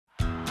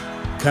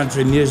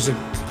Country Music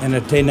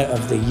Entertainer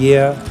of the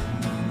Year.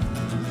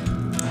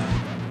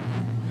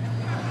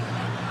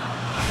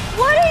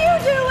 What are you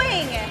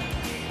doing?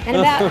 And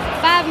about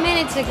 5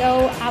 minutes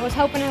ago, I was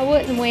hoping I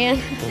wouldn't win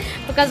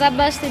because I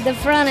busted the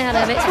front out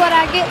of it. It's what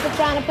I get for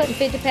trying to put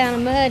 50 pounds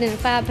of mud in a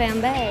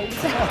 5-pound bag.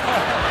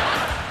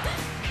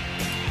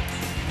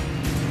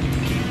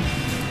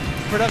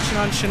 Production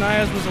on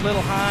Shania's was a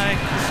little high.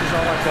 This is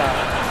all I've got.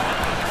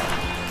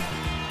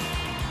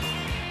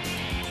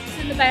 It's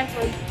in the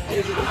bathroom.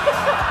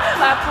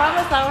 I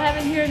promise I'll have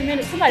it here in a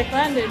minute. Somebody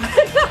find him.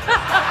 Faith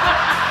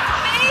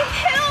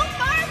Hill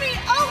Barbie,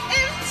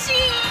 OMG!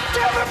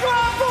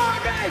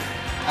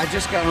 I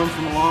just got home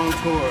from a long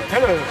tour.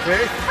 Hello,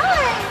 Faith.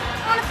 Hi!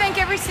 I want to thank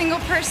every single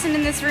person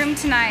in this room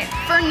tonight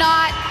for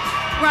not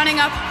running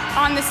up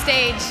on the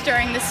stage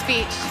during the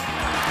speech.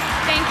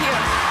 Thank you.